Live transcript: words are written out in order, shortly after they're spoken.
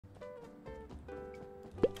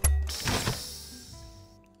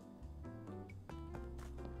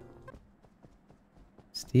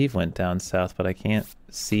Steve went down south, but I can't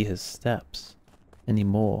see his steps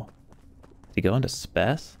anymore. Did he go into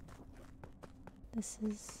space? This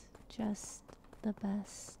is just the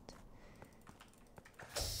best.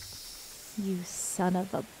 You son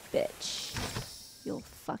of a bitch. You'll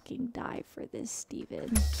fucking die for this,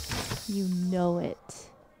 Steven. You know it,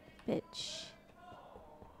 bitch.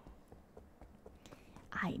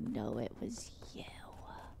 I know it was you.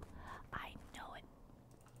 I know it.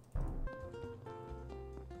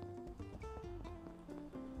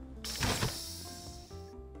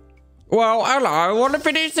 Well, hello. Want to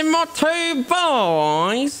finish in my two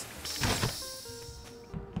boys?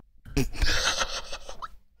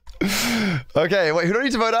 Okay, wait, who do I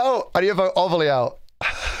need to vote out? I need to vote Overly out.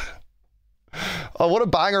 Oh, what a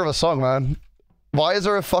banger of a song, man. Why is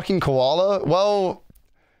there a fucking koala? Well,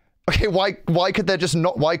 okay, why could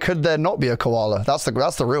there not be a koala? That's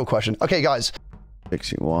the real question. Okay, guys.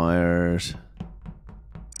 Fixing wires.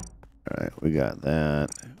 All right, we got that.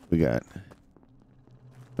 We got.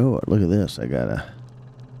 Oh, look at this. I got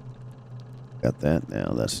that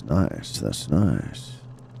now. That's nice. That's nice.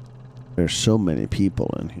 There's so many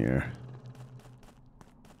people in here.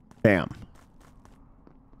 Bam.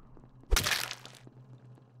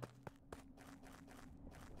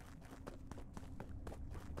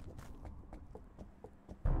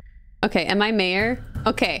 Okay, am I mayor?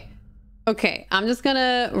 Okay. Okay, I'm just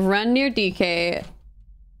gonna run near DK.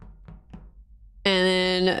 And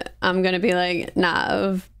then I'm gonna be like,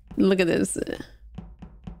 nah, look at this.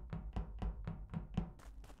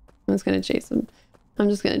 I'm just gonna chase him. I'm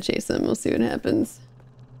just gonna chase him. We'll see what happens.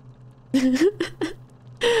 We're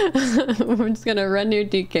just gonna run near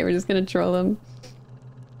DK. We're just gonna troll him.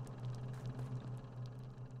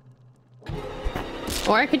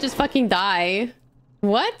 Or I could just fucking die.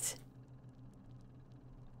 What?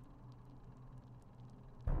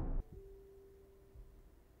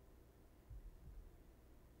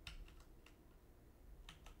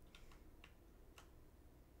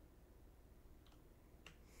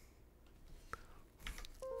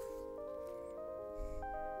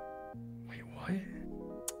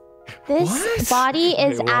 This body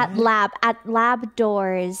is at lab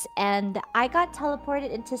doors, and I got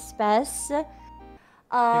teleported into space.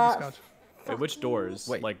 Wait, which doors?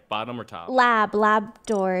 Wait. Like bottom or top? Lab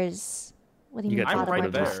doors. What do you mean? got bottom teleported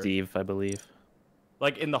or to top? Steve, I believe.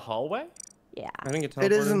 Like in the hallway? Yeah. I think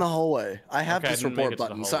it is in the hallway. I have Okay, this I didn't make report it to the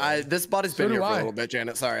button. So hallway. this body's been here for a little bit,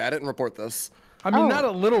 Janet. Sorry, I didn't report this. I mean, Oh, not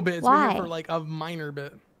a little bit. It's been why? here for like a minor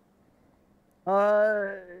bit.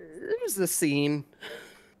 There's the scene.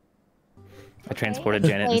 I transported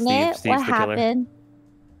Janet and Explain Steve. it. Steve's What the killer. happened?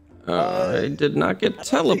 I did not get I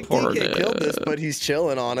think DK teleported. killed this, but he's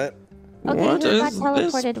chilling on it. Okay, What who got is teleported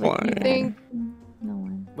this with me plan? then? No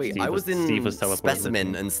one. Wait, Steve I was in Steve was teleported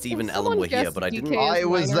Specimen with and Steve and Someone Ellen were here, guessed but I didn't. DK I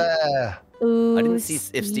was there. Ooh, I didn't see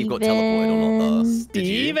if Steve got teleported or not. Did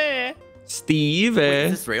you? Steve Wait,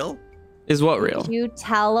 is this real? is what real? You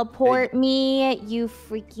teleport me, you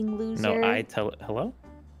freaking loser. No, I tell. Hello?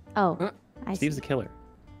 Oh, I Steve's see. the killer.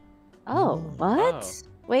 Oh, what? Oh.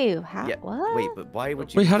 Wait, how? Yeah. What? Wait, but why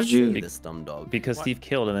would you? Wait, how did you- say this dumb dog? Because Steve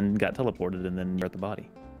killed and then got teleported and then you're at the body.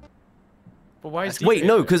 But why is Wait,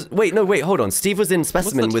 no, because wait, hold on. Steve was in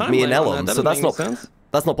Specimen with me and timeline on Ellen, that? so Doesn't that's make not sense.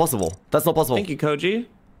 that's not possible. That's not possible. Thank you, Koji.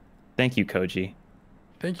 Thank you, Koji.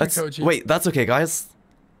 Thank you, That's, Koji. wait, that's okay, guys.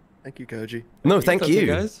 Thank you, Koji. No, thank That's you. okay,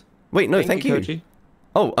 guys. Wait, no, thank you. Koji.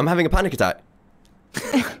 Oh, I'm having a panic attack.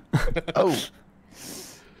 Oh.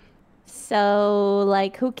 So,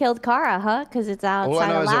 like, who killed Kara, huh? Because it's All I outside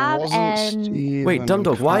know a is it lab, wasn't and Steve Wait, and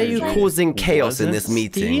DumbDog, why are you Koji. causing chaos in this Wasn't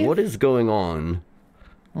meeting? Steve? What is going on?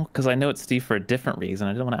 Well, because I know it's Steve for a different reason.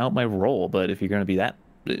 I didn't want to out my role, but if you're going to be that...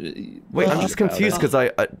 Wait, I'm just confused because are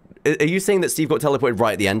you saying that Steve got teleported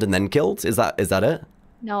right at the end and then killed? Is that it?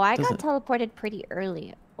 no, I got Doesn't- teleported pretty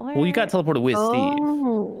early. Or... Well, you got teleported with Steve.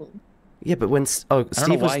 Oh. Yeah, but when I don't Steve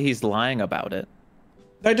know was why he's lying about it.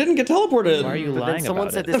 I didn't get teleported. Why are you but lying then someone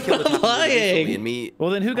about said it? this killed happened Lying. recently and me.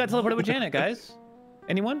 Well, then who got teleported with Janet, guys?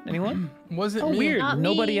 Anyone? Anyone? Was it Oh, me? weird. Not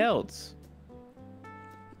Nobody me. else.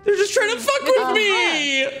 They're just trying to fuck with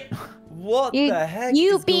me. What You, the heck?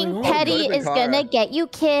 you is being going on? petty Could've been is Kara. gonna get you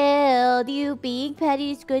killed. You being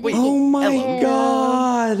petty is gonna Wait, get Oh my killed.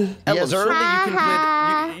 god. Ellen, Yes, sir. surely you can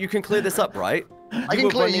Ha clear you can clear this up, right? I can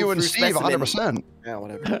clear you and Steve 100%. Yeah,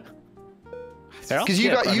 whatever. Because you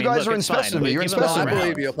guys are in Specimen. You're in No, I Specimen.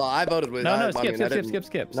 believe you. I voted with. No, I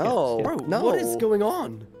skip. No, Bro, no. what is going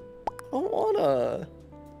on? I don't wanna.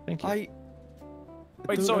 Thank you. I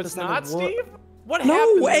Wait, don't so it's understand not what- Steve? What No,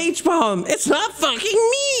 happened? H-bomb. It's not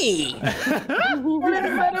fucking me.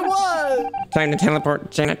 It was. Time to teleport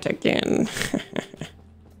Janet again.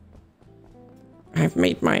 I've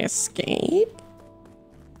made my escape.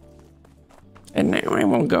 And now I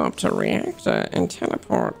will go up to reactor and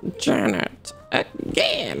teleport Janet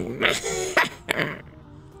again.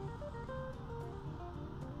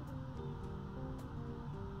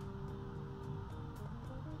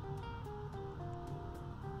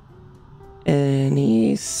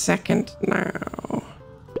 Any second now.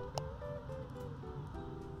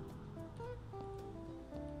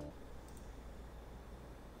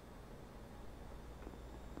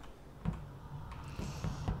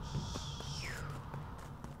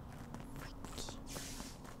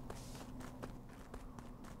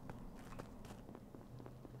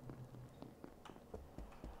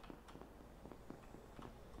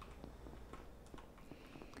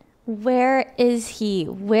 Where is he?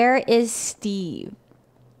 Where is Steve?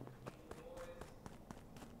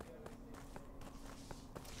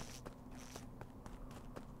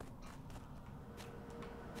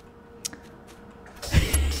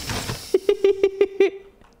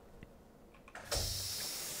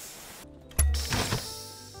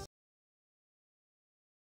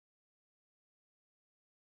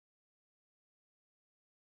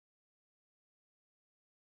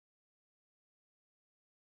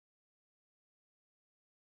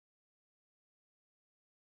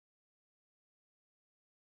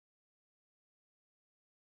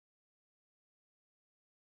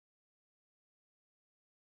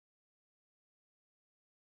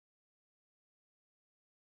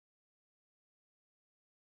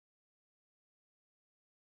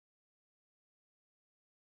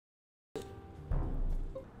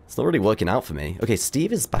 It's not really working out for me. Okay,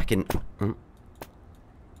 Steve is back in...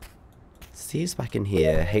 Steve's back in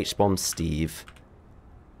here. H-bomb Steve.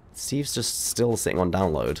 Steve's just still sitting on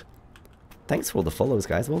download. Thanks for all the follows,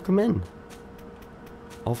 guys. Welcome in.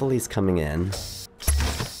 Ovaly's coming in.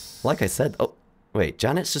 Like I said... Oh, wait.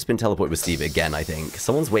 Janet's just been teleported with Steve again, I think.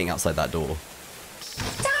 Someone's waiting outside that door.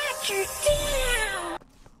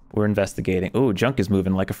 We're investigating. Ooh, Junk is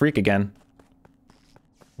moving like a freak again.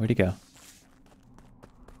 Where'd he go?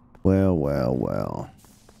 Well, well, well.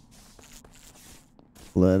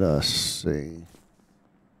 Let us see.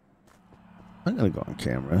 I'm gonna go on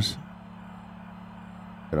cameras.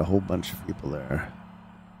 Got a whole bunch of people there.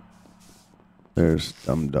 There's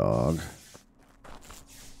DumbDog.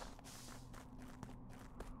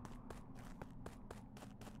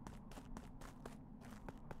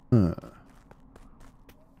 Huh.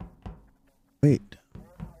 Wait.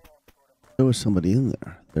 There was somebody in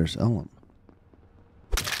there. There's Ellen.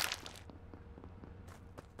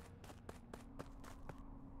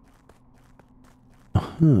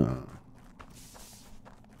 Huh.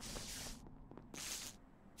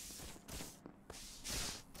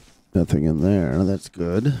 Nothing in there. That's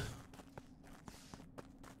good.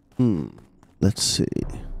 Let's see.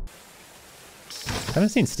 I haven't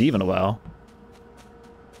seen Steve in a while.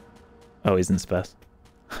 Oh, he's in space.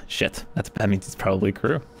 Shit, that means he's probably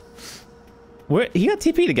crew. Where he got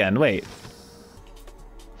TP'd again? Wait.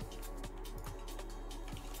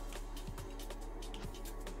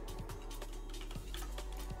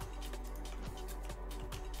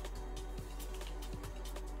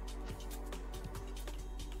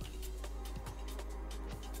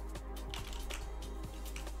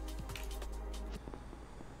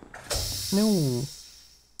 No.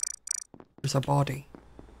 There's a body.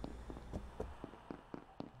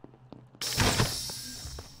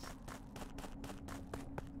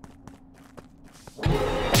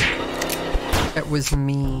 It was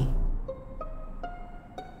me.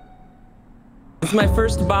 It's my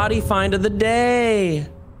first body find of the day.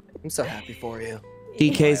 I'm so happy for you.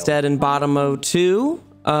 DK's dead in bottom 02.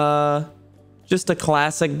 Just a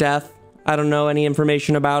classic death. I don't know any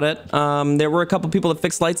information about it. There were a couple people that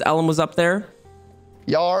fixed lights. Ellen was up there.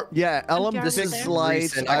 Yar. Yeah, Ellen, This is fixed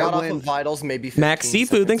lights. lights. I got off of vitals maybe 15 Max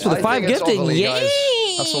Seafood, thanks for the 5 gifted.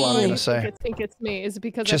 Yay! That's all I'm gonna say. I think it's me. Is it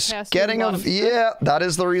because Just I passed getting a yeah, that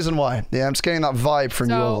is the reason why. Yeah, I'm just getting that vibe from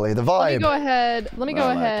you, Ovaly. The vibe. Let me go ahead. Let me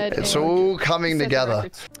go ahead. It's and all coming set the together.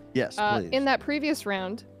 records. Yes, please. In that previous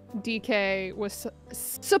round, DK was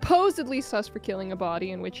supposedly sus for killing a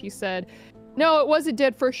body, in which he said, no, it wasn't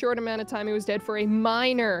dead for a short amount of time. It was dead for a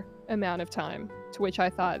minor amount of time. To which I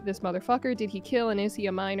thought, this motherfucker, did he kill and is he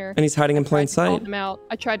a minor? And he's hiding in plain sight.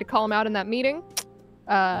 I tried to call him out in that meeting.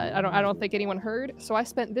 I don't think anyone heard. So I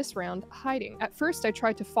spent this round hiding. At first, I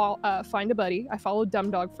tried to find a buddy. I followed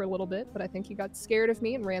DumbDog for a little bit, but I think he got scared of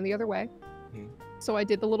me and ran the other way. So I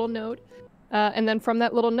did the little node. And then from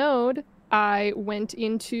that little node, I went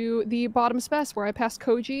into the bottom space where I passed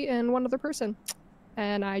Koji and one other person.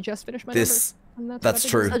 And I just finished my This, number. that's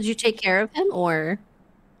true. So did you take care of him, or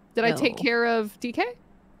did I take care of DK?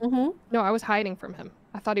 No, I was hiding from him.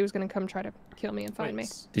 I thought he was gonna come try to kill me and find me.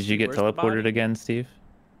 Did you get Where's the teleported body? again, Steve?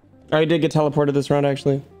 I did get teleported this round,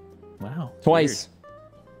 actually. Wow. Twice. Weird.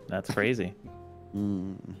 That's crazy.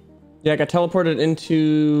 Yeah, I got teleported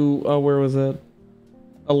into, where was it?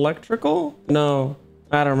 Electrical? No,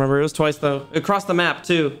 I don't remember. It was twice, though. Across the map,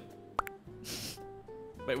 too.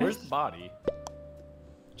 Wait, where's the body?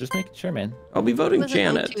 Just making sure, man. I'll be voting Was it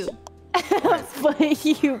Janet. O2? But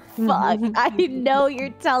you fuck. I know you're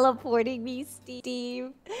teleporting me,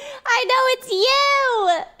 Steve. I know it's you!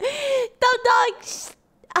 DumbDog!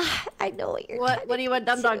 I know what you're What do you want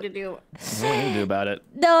DumbDog to do? What do you do about it?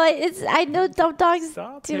 No, I know DumbDog's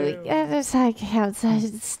Stop doing. him.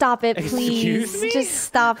 Stop it, please. Excuse me? Just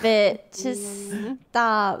stop it. Just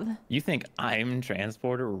stop. You think I'm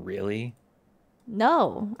transporter, really?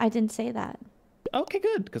 No, I didn't say that. Okay,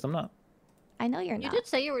 good, because I'm not. I know you're You not. did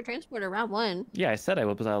say you were transporter round 1. Yeah, I said I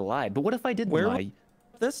was, but I lied. But what if I didn't Where- lie?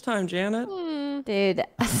 This time, Janet. Dude,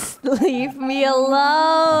 leave me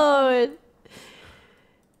alone.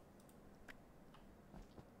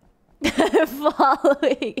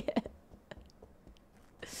 Following it.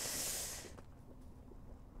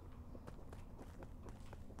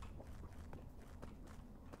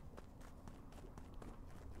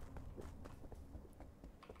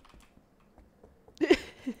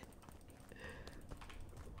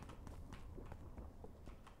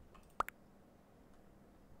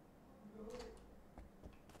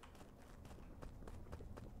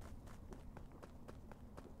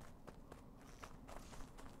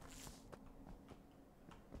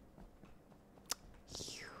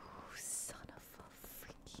 You son of a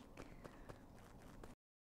freaking.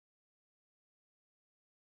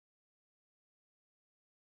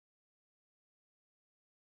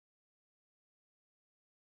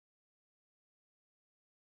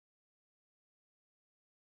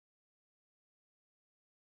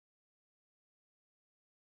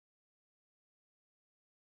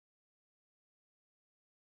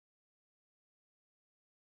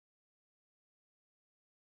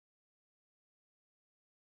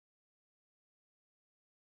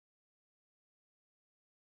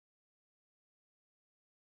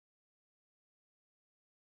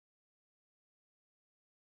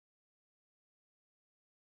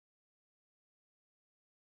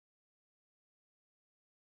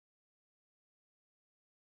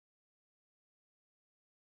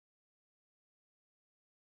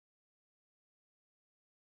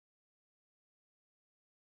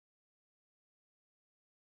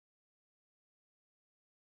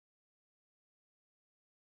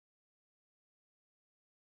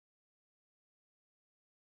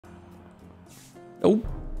 Oh.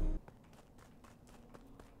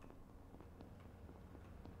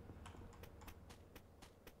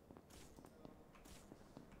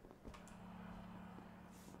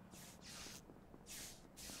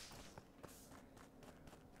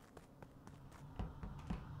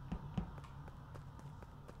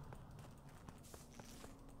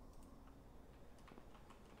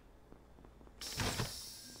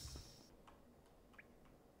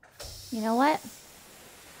 You know what?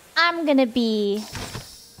 I'm gonna be.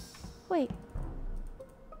 Wait.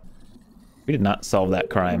 We did not solve that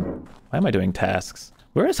crime. Why am I doing tasks?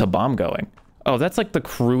 Where is Habam going? Oh, that's like the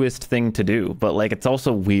crewest thing to do, but like it's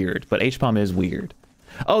also weird. But HBOM is weird.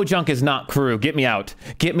 Oh, junk is not crew. Get me out.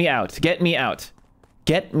 Get me out. Get me out.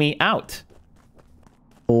 Get me out.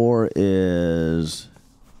 4 is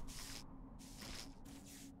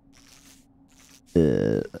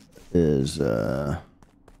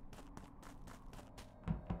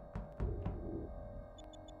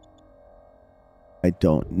I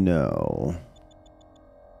don't know.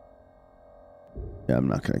 Yeah, I'm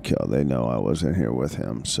not gonna kill. They know I wasn't here with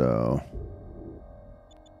him, so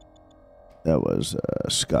that was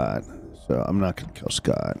Scott. So I'm not gonna kill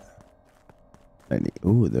Scott. I need.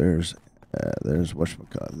 Ooh, there's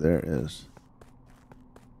whatchamacallit. There is.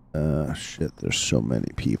 Shit. There's so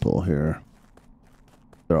many people here.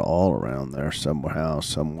 They're all around there somehow,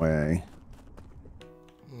 some way.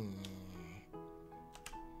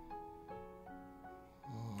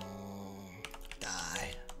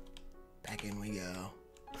 Die. Back in we go.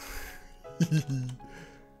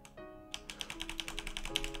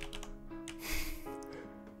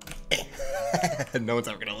 No one's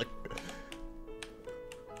ever gonna look.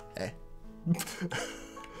 Hey.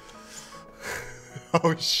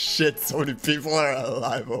 Oh shit, so many people are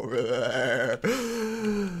alive over there.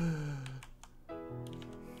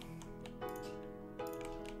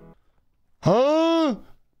 Huh?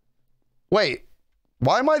 Wait,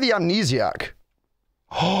 why am I the amnesiac?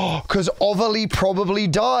 Oh, because Overly probably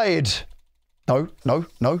died. No, no,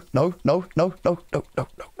 no, no, no, no, no, no, no,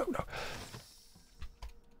 no, no, no.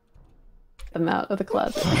 Them out of the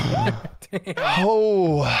closet.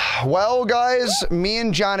 Oh, well, guys, me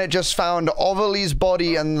and Janet just found Overly's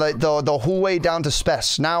body and the whole way down to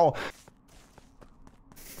Spess. Now,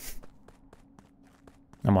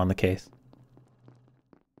 I'm on the case.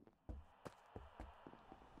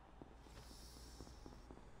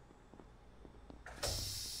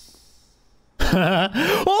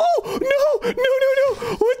 Oh, no, no, no,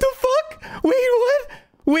 no. What the fuck? Wait, what?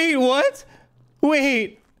 Wait, what?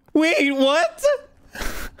 Wait, what?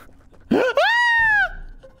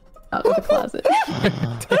 Out of the closet.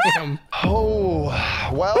 Damn. oh,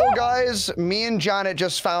 well, guys, me and Janet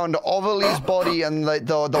just found Overly's body and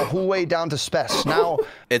the whole way down to Spess. Now,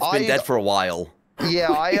 It's been dead for a while.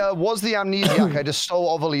 Yeah, I was the amnesiac. I just stole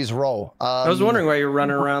Overly's role. I was wondering why you're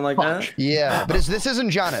running around like that. Yeah, but this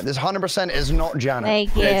isn't Janet. This 100% is not Janet.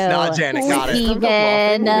 Thank you. It's not Janet. Got it.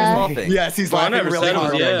 Steven. Yes, he's laughing really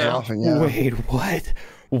hard right now. Yeah. Wait, what?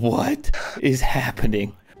 What is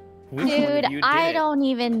happening? Dude, I don't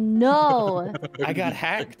even know. I got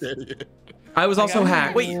hacked. I was also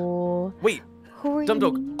hacked. Wait, wait. Who are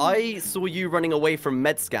DumbDog, you? I saw you running away from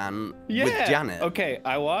MedScan with Janet. Okay,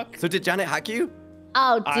 I walk. So did Janet hack you?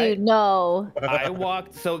 Oh, dude, no. I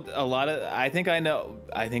walked. So a lot of. I think I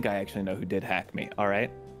actually know who did hack me. All right.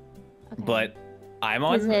 Okay. But I'm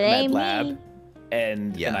on Because it ain't MedLab, me.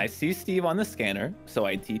 and I see Steve on the scanner. So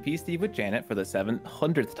I TP Steve with Janet for the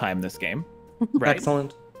 700th time this game. Right?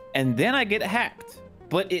 Excellent. And then I get hacked.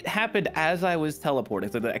 But it happened as I was teleporting.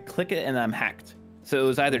 So that I click it and I'm hacked. So it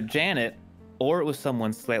was either Janet or it was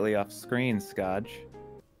someone slightly off screen, Scotch.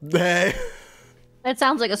 That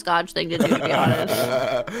sounds like a Scotch thing to do, to be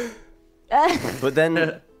honest. But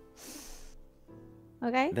then,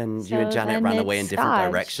 Okay. then so you and Janet then ran away in it's different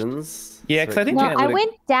Scotch. directions. Yeah, because I think Well, Janet I would've-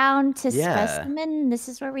 went down to Yeah. Specimen. This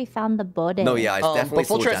is where we found the body. No, yeah, I definitely But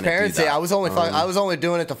full saw Janet do transparency, that. I was only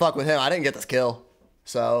doing it to fuck with him. I didn't get this kill.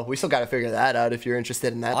 So we still got to figure that out if you're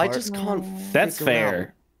interested in that I part. just can't. That's figure fair. out-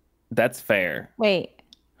 That's fair. Wait.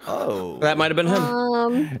 Oh. That might have been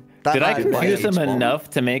him. Did I might have been confuse him H-bomb. enough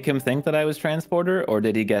to make him think that I was transporter, or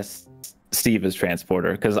did he guess Steve as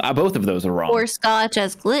transporter? Because both of those are wrong. Or Scotch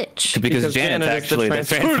as glitch. Because Janet's Janet is the actually the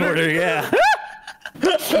transporter. Yeah.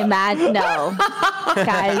 Imagine, no.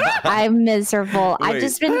 Guys, I'm miserable. I've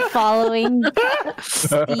just been following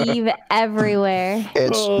Steve everywhere.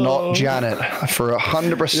 It's not Janet. For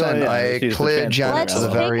 100%, I she's the cleared Janet Let's to the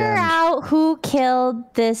very figure end. out who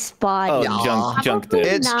killed this body. Oh, Junk did.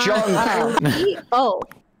 It's Not- Junk. Oh.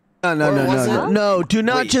 No, do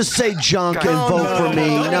not just say junk and vote for me.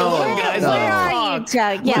 No, Where are you,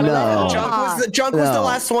 Junk? Yeah, No. Junk was the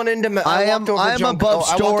last one into. I am above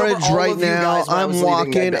storage right now. I'm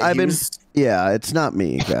walking. Yeah, it's not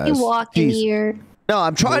me, guys. You walk in Jeez. here. No,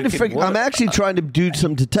 I'm trying to figure. I'm actually trying to do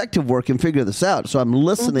some detective work and figure this out. So I'm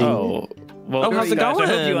listening. Oh. Well, how's it guys, I hope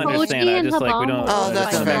going? you understand. I just like we don't. Oh,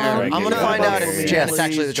 that's just wanna make fair. sure I I'm give gonna you find a out vote. if Janet's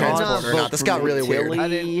actually the transporter or not. This got really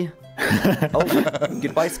weird. Oh,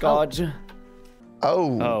 goodbye, Scotch.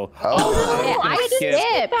 Oh. I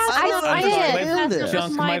skipped. I skipped.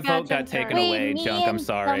 Junk, my vote got taken Wait, away. me Junk, I'm and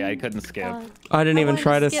sorry. I couldn't skip. I didn't even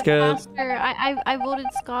try to skip. I voted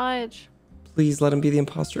Scotch. Please let him be the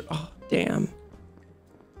imposter. Oh, damn.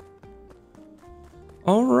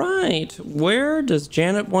 All right. Where does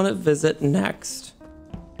Janet want to visit next?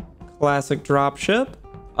 Classic dropship.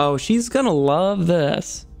 Oh, she's gonna love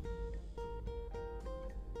this.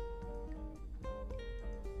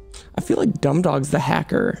 I feel like DumbDog's the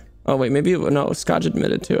hacker. Oh wait, maybe no. Scotch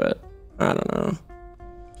admitted to it. I don't know.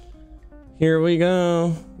 Here we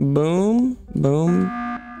go. Boom, boom.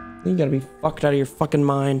 You gotta be fucked out of your fucking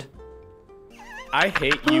mind. I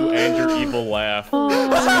hate you and your evil laugh. Wow.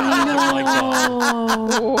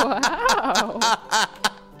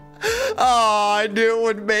 Oh, I knew it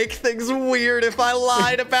would make things weird if I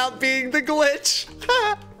lied about being the glitch.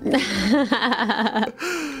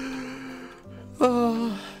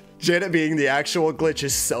 Oh, Janet being the actual glitch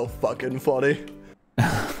is so fucking funny.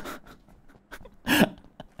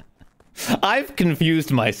 I've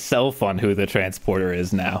confused myself on who the transporter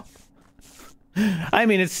is now. I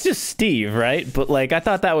mean, it's just Steve, right? But like, I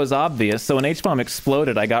thought that was obvious. So when H-bomb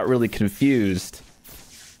exploded, I got really confused.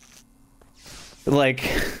 Like,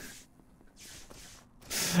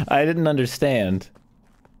 I didn't understand.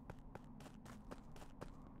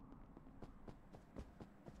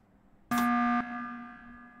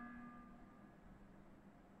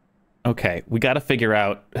 Okay, we got to figure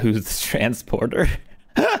out who's the transporter.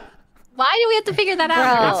 Why do we have to figure that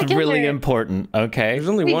out? It's really important, okay? There's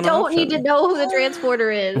only We one don't option. need to know who the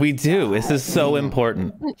transporter is. We do. This is so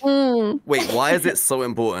important. Wait, why is it so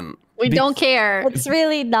important? We don't care. It's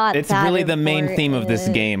really not. It's that really the main theme of this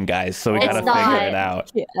important. game, guys, so we It's gotta not. figure it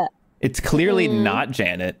out. Yeah. It's clearly not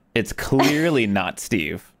Janet. It's clearly not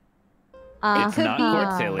Steve. It's not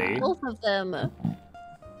Cortilli. Both of them.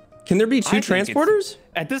 Can there be I two think it's- transporters?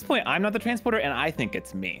 At this point, I'm not the transporter, and I think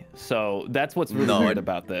it's me. So that's what's really weird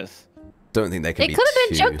about this. Don't think they can It be could have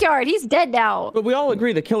been two. Junkyard. He's dead now. But we all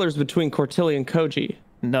agree the killer's between Cortilli and Koji.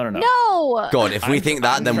 No. No. God, if we think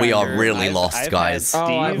that, then we are really I've lost, had guys. Steve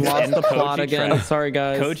Oh, I've lost and the plot Koji again. trapped. Sorry,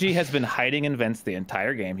 guys. Koji has been hiding in vents the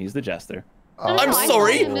entire game. He's the jester. I'm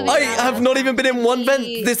sorry. I have not even been in one vent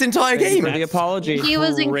this entire game. For the apology. He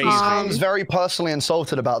was in Crazy. calm. He's very personally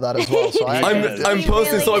insulted about that as well. So I'm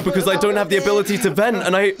personally sorry because I don't have the ability to vent,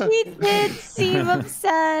 and I. He did seem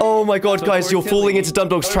upset. Oh my God, guys, you're falling into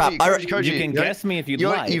DumbDog's trap. Koji, You can guess me if you'd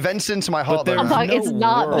like. You vent into my heart, But though. there's It's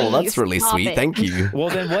not world. me. Oh, that's really Stop sweet. it. Thank you. Well,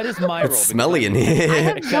 then what is my role? It's smelly in here. I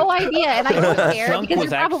have no idea, and I don't care Chunk because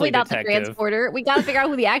was you're probably actually not the detective. transporter. We gotta figure out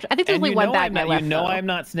who the actual. I think there's And only you one know bad I'm guy not, left. you know though. I'm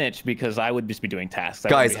not snitch because I would just be doing tasks.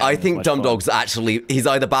 Guys, I think DumbDog's actually, he's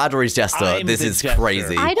either bad or he's Jester. I'm This the is Jester.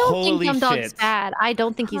 crazy. I don't Holy think DumbDog's shit. bad. I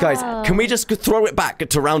don't think he's Guys, bad. can we just throw it back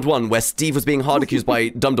to round one where Steve was being hard accused by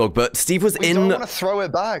DumbDog, but Steve was We don't in. want to throw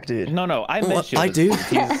it back, dude. No, I mentioned I do.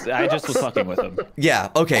 I just was fucking with him. Yeah,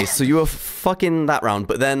 okay, so you were fucking that round,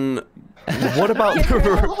 but then what about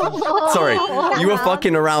Sorry, you were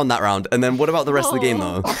fucking around that round, and then what about the rest of the game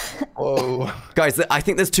though? Whoa. Guys, I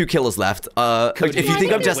think there's 2 killers left. If you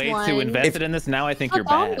think I'm just way too invested in this, now I think you're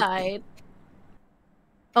Bomb bad. died.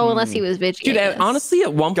 Oh, unless he was bitchy. Dude, honestly,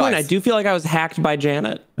 at one point, I do feel like I was hacked by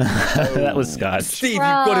Janet. That was Scotch. Steve, you've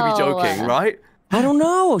got to be joking, right? I don't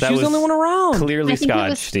know. That She was the was only one around. Clearly I think it Scotch,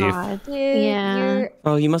 was Steve. Scott. Dude, Yeah.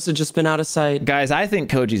 Oh, you must have just been out of sight. Guys, I think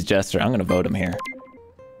Koji's Jester. I'm gonna vote him here.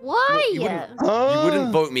 Why? You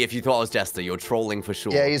wouldn't vote me if you thought I was Jester. You're trolling for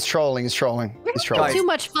sure. Yeah, he's trolling. He's trolling. He's trolling. Too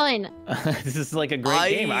much fun. This is like a great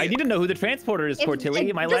game. I need to know who the transporter is,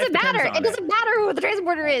 Cortilli. My It life doesn't matter. depends on It doesn't matter who the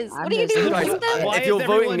transporter is. What do you do? Guys, Shoot them? Why if you're is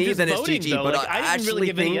voting everyone me, just then it's voting, GG, though? but Like, I I didn't really actually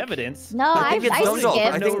give any think- evidence. No, I think it's I DumbDog.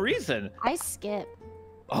 skip. I No think- reason. I skip.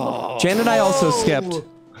 Oh. Janet, I also skipped.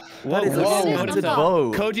 Whoa, is a whoa, stupid vote himself.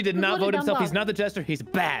 vote. Koji did not voted vote himself. DumbDog? He's not the Jester. He's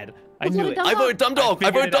bad. I Who knew voted it. I voted DumbDog. I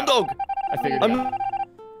voted DumbDog. I figured it out.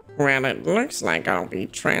 Well, it looks like I'll be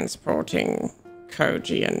transporting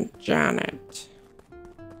Koji and Janet.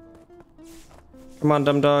 Come on,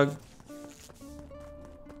 DumbDog.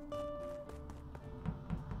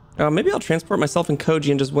 Maybe I'll transport myself and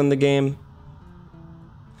Koji and just win the game.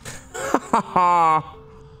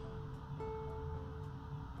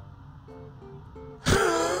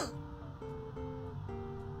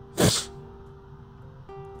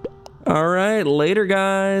 All right, later,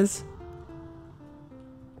 guys.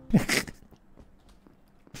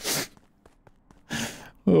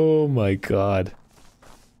 Oh my god.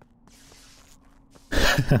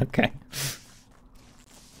 Okay.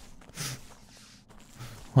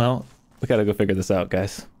 Well, we gotta go figure this out,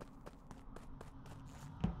 guys.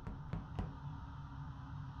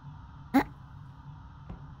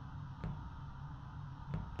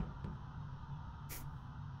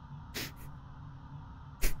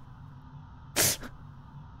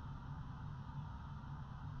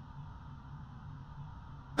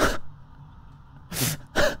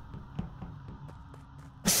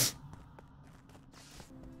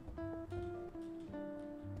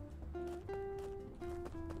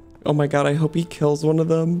 Oh my god, I hope he kills one of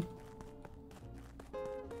them.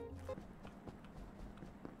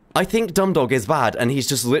 I think DumbDog is bad, and he's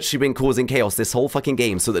just literally been causing chaos this whole fucking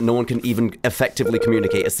game so that no one can even effectively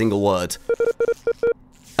communicate a single word.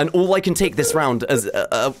 And all I can take this round as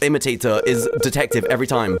a imitator is detective every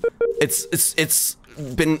time. It's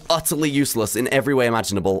been utterly useless in every way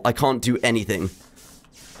imaginable. I can't do anything.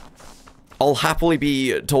 I'll happily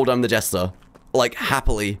be told I'm the jester. Like,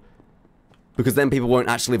 happily. Because then people won't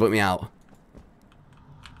actually vote me out.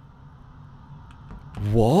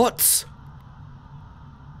 What?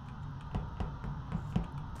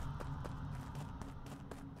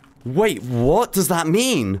 Wait, what does that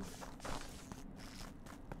mean?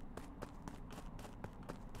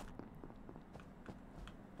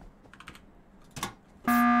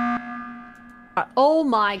 Oh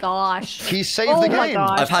my gosh. He saved Oh the my game.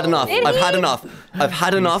 gosh. I've had enough. Did I've had he? enough. I've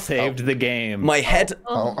had enough. Saved the game. My head.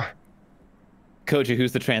 Oh. Koji,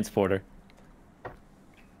 who's the transporter?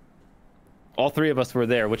 All three of us were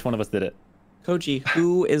there. Which one of us did it? Koji,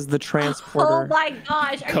 who is the transporter? Oh my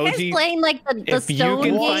gosh. Are you Koji, guys playing like the If stone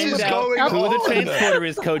you can game? find out who the transporter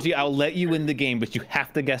is, Koji, I'll let you win the game, but you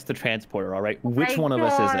have to guess the transporter, all right? Which one of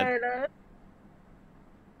us is it?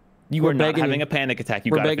 You are not having a panic attack.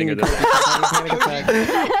 You gotta figure this out.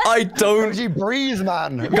 I don't. Koji, breathe,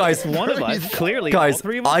 man. Guys, One of us, clearly, guys, all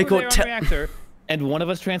three of us I were got there on reactor, and one of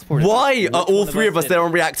us transported. Why are all three of us there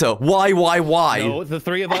on reactor? Why? No, the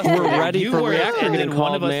three of us We're were ready you for were, reactor and then getting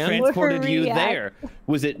one of called, us man. transported you React. there.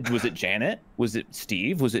 Was it Janet? Was it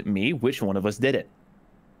Steve? Was it me? Which one of us did it?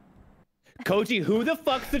 Koji, who the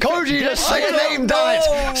fuck's the Koji, just say a name, damn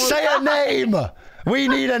it! Say a name! We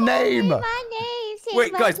need a name! My name. Say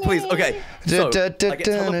Wait, my guys, please. name. Okay. So, I get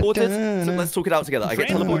teleported. So let's talk it out together. I get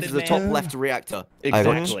teleported to the top left reactor.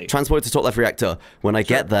 Exactly. I got transported to top left reactor. When I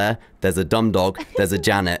get there, there's a DumbDog, there's a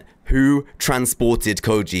Janet. Who transported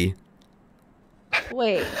Koji?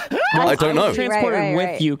 Wait. I don't know. Transported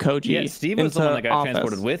with you, Koji. Yeah, Steve was the into one that got office.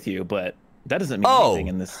 transported with you, but that doesn't mean anything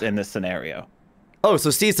in this scenario. Oh, so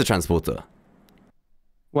Steve's the transporter.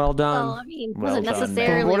 Well done. Well, I mean, Well wasn't done.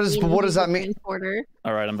 necessarily. What does that mean? Transporter.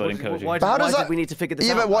 All right, I'm voting Koji. Why, But how does did that- we need to figure this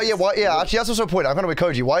Yeah, out? but why? Yeah, actually, that's also a point. I'm kind of with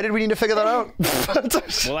Koji. Why did we need to figure that out?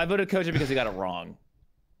 Well, I voted Koji because he got it wrong.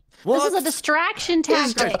 This is a distraction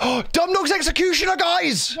tactic. DumbDog's executioner,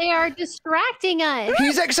 guys! They are distracting us.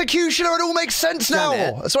 He's executioner. It all makes sense now.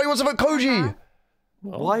 Janet. That's why he wants to vote Koji.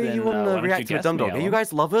 Well, Why are then, you on why the don't reactor with guess me, DumbDog? Are you Ellen?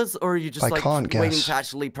 guys lovers, or are you just I like can't waiting guess. to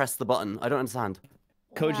actually press the button? I don't understand.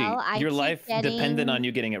 Koji, Well, I your keep life getting- depended on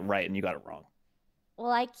you getting it right, and you got it wrong.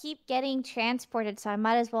 Well, I keep getting transported, so I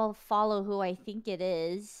might as well follow who I think it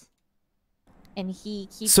is. And he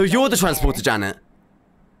keeps. So you're the getting transporter, there. Janet.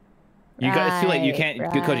 You guys feel like you can't.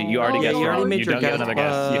 Koji, you already right. guessed Oh, you wrong. already made You your don't get guess, another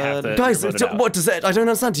guess. You have to. Guys, you're voted out. what does it? I don't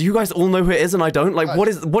understand. Do you guys all know who it is and I don't? Like, what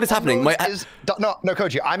is happening? My, No,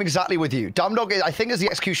 Koji, I'm exactly with you. DumbDog, I think, is the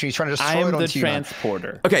executioner. He's trying to just I throw am it the onto you, man.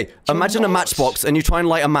 transporter. okay, imagine a matchbox and you try and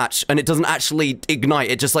light a match and it doesn't actually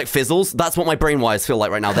ignite. It just like fizzles. That's what my brain wires feel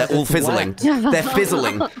like right now. They're all fizzling. They're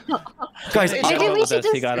fizzling. Guys, Maybe I- we should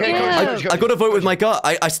He just. got it Yeah. I got to vote with my gut.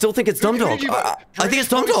 I still think it's DumbDog. I think it's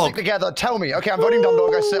Stick DumbDog. together. Tell me. Okay, I'm voting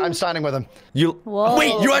DumbDog. I'm standing with him. You Whoa.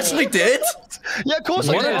 wait. You actually did? Yeah, of course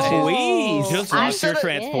I What did. a squeeze! Just I lost your said it,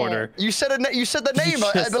 transporter. You said you said the name.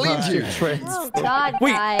 I believed you. Oh God,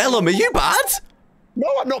 Wait, guys. Ellum, are you bad? No,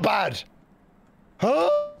 I'm not bad. Huh?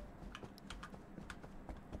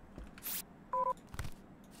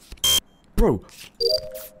 Bro.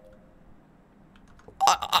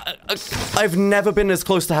 I've never been as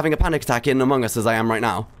close to having a panic attack in Among Us as I am right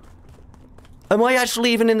now. Am I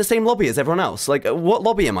actually even in the same lobby as everyone else? Like, what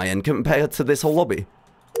lobby am I in compared to this whole lobby?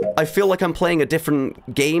 I feel like I'm playing a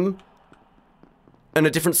different game and a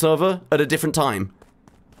different server at a different time.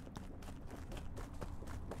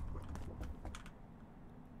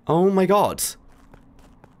 Oh my god.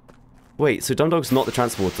 Wait, so DumbDog's not the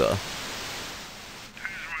transporter.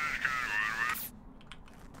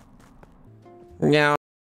 Yeah.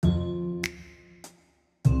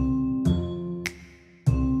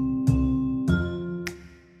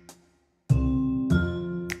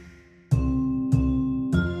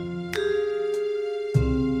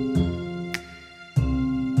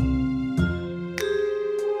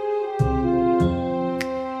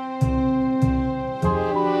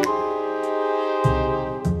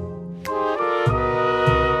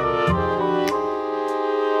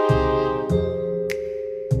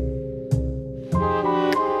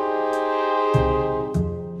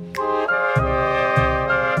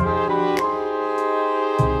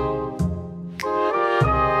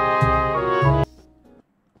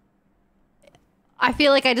 I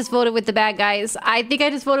feel like I just voted with the bad guys. I think I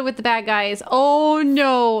just voted with the bad guys. Oh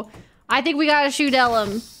no. I think we gotta shoot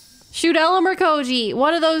Ellum. Shoot Ellum or Koji.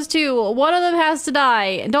 One of those two. One of them has to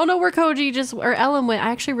die. Don't know where Koji or Ellum went. I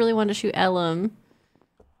actually really wanted to shoot Ellum.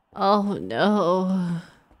 Oh no.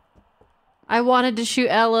 I wanted to shoot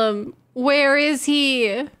Ellum. Where is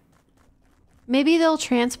he? Maybe they'll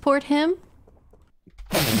transport him?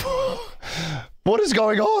 What is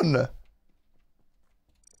going on?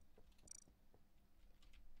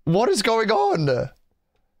 What is going on?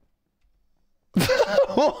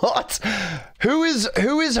 What? Who is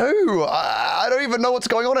who? I don't even know what's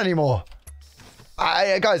going on anymore.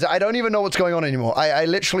 Guys, I don't even know what's going on anymore. I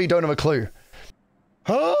literally don't have a clue.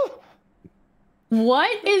 Huh?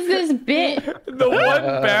 What is this bit? The one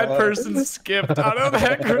bad person skipped out of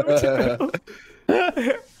that group.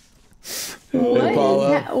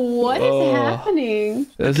 What is happening?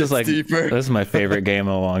 This is like this is my favorite game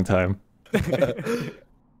in a long time.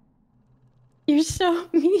 You're so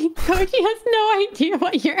mean. Koji has no idea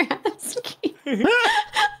what you're asking.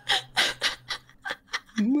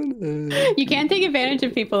 You can't take advantage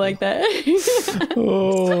of people like that.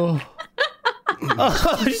 Oh.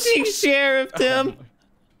 Oh, she sheriffed him.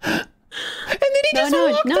 And then he just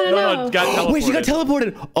walked no, got teleported. Wait, she got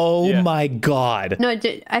teleported. Oh my god. No,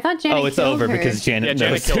 I thought Janet. Oh, it's killed over her. because Janet Yeah,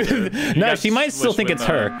 knows. Janet killed her. No, got she might still smushed think with, it's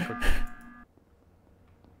her.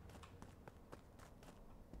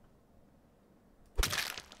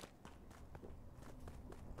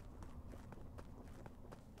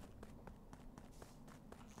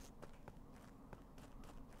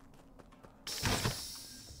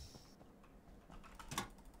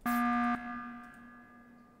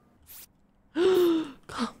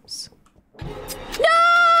 Comes.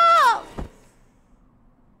 No!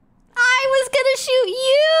 I was gonna shoot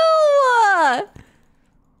you!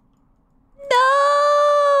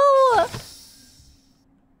 No!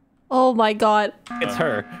 Oh my god. It's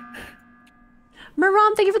her.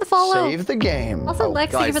 Maram, thank you for the follow. Save the game. Also,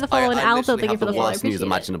 Lex, thank you for the follow, and Alto, thank you for the follow. I worst news appreciate it.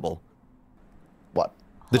 imaginable. What?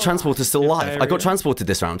 The transporter's still alive. I got transported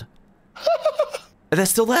this round. They're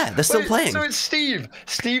still there. They're still playing. So it's Steve.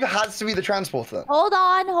 Steve has to be the transporter. Hold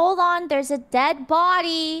on. There's a dead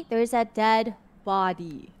body. There's a dead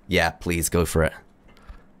body. Yeah, please go for it.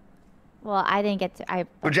 Well, I didn't get to.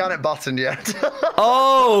 Well, Janet buttoned yet.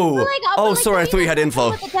 Oh! Oh, sorry, I thought you had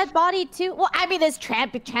info. With the dead body too. Well, I mean, this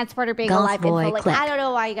transporter being Golf alive. boy, Info. Like, click. I don't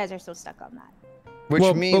know why you guys are so stuck on that. Which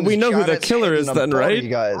Well, means but we know who the Janet's killer is hidden a then, body, right?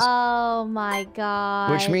 guys. Oh my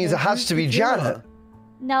god. Which means it has to be Janet.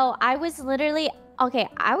 No, I was literally okay.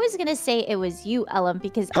 I was gonna say it was you, Ellen,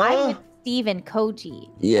 because I'm with Steve and Koji.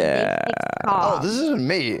 Yeah. Oh, this isn't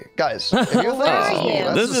me, guys. If you're Where are thinking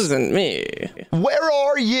you? This isn't me. Where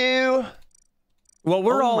are you? Well,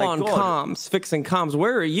 we're Oh all my on God. comms, fixing comms.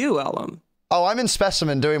 Where are you, Ellum? Oh, I'm in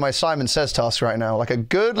Specimen doing my Simon Says task right now, like a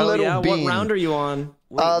good Oh, little yeah? bean. What round are you on?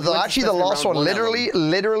 Actually, the last one.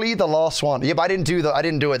 Literally the last one. Yeah, but I didn't do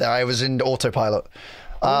it there. I was in autopilot.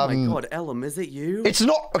 Oh my god, Ellum, is it you? It's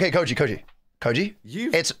not. Okay, Koji. It's Koji. This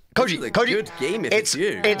is a Koji. good game if it's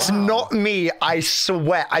you. It's not me. I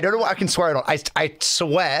swear. I don't know what I can swear on. I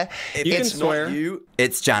swear. If You can it's swear. not you,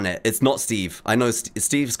 it's Janet. It's not Steve. I know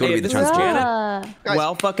Steve's got to Hey, be the this is transporter. Janet. Guys.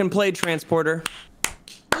 Well, fucking played, transporter.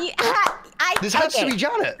 This has to be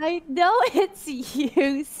Janet. I know it's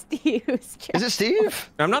you, Steve. Is it Steve?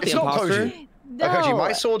 I'm not It's the not imposter. Koji. No. Koji,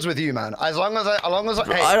 my sword's with you, man. As long as I.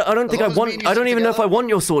 Hey, I don't think I as long want. as me and you I don't stick even know if I together- want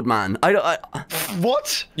your sword, man.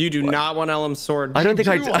 What? You do not want Ellum's sword. I don't think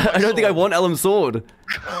do want my I don't think I sword. want Ellum's sword.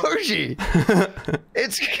 Koji.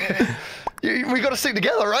 It's. We got to stick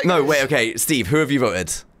together, right? No, guys? wait. Okay, Steve, who have you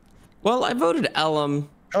voted? Well, I voted Ellum.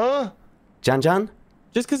 Huh? Jan?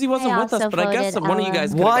 Just because he wasn't I with us, also but I guess voted one of you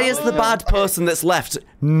guys. Ellum. Why could've is got the it. bad person that's left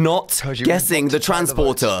not Koji, we've guessing got the to tie the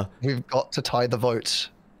votes. transporter? We've got to tie the votes.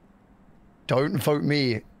 Don't vote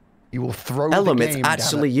me. You will throw Ellum, the it's game.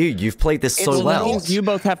 actually you. You've played this so It's well. Means you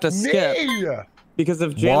both have to skip Me. because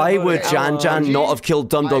of Janet Why voted would Jan Ellum. not have killed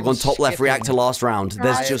DumbDog I'm on top left skipping. reactor last round?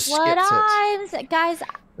 There's I just skipped What it. I'm guys,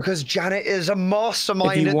 Because Janet is a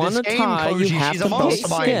mastermind If you at want this to game, tie, Koji. you have She's to a both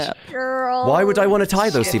mastermind. skip. girl. why would I want to tie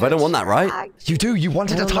though, Steve? I don't want that, right? You do. You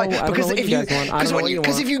wanted to tie I don't because know what if you you guys want. I don't know what you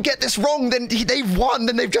because want. if you get this wrong, then they've won.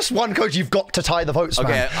 Then they've just won, Coach. You've got to tie the votes, Okay,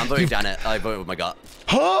 man. I'm voting Janet. I voted with my gut.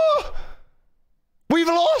 Huh? We've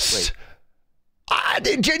lost.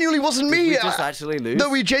 It genuinely wasn't Did me. we just actually lose? No,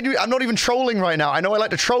 we genuinely. I'm not even trolling right now. I know I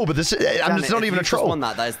like to troll, but this. I'm Janet, just not if even you a just troll. won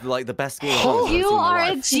that. That is like the best game. You are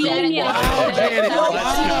a genius.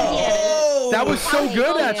 That was so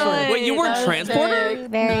good, actually. Wait, you weren't transporter?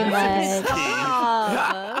 Very much.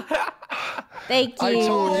 Thank I you.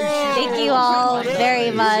 told you she Thank you all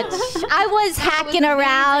very much. I was hacking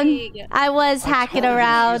around.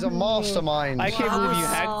 She's a mastermind. I can't believe you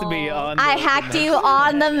hacked me on. I hacked you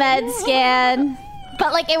on the med scan.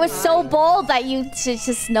 But like it was so bold that you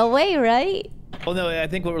just no way, right? Well, no, I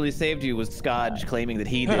think what really saved you was Scodge claiming that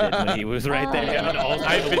he did it when he was right there. And also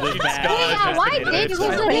I bet you Yeah, why did you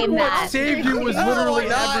claim What that? saved you was literally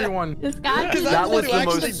everyone. This guy That was the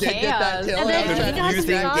most chaos. And then you guys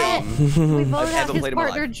confusing got- game We voted I've out ever his played in my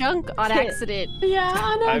partner life. junk on accident. Yeah,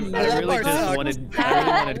 I know. I really just wanted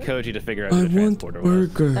Koji to figure out who the transporter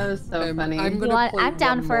was. That was so funny. I'm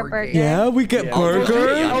down for a burger. Yeah, we get Yeah.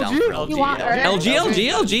 burger. Yeah, I'm down for You want LG.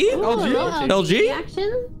 LG.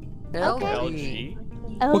 Action? LG.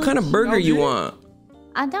 What kind of burger you want?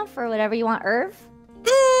 I'm down for whatever you want, Irv.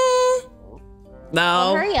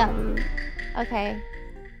 No. Hurry up. Okay.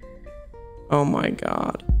 Oh my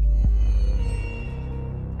god.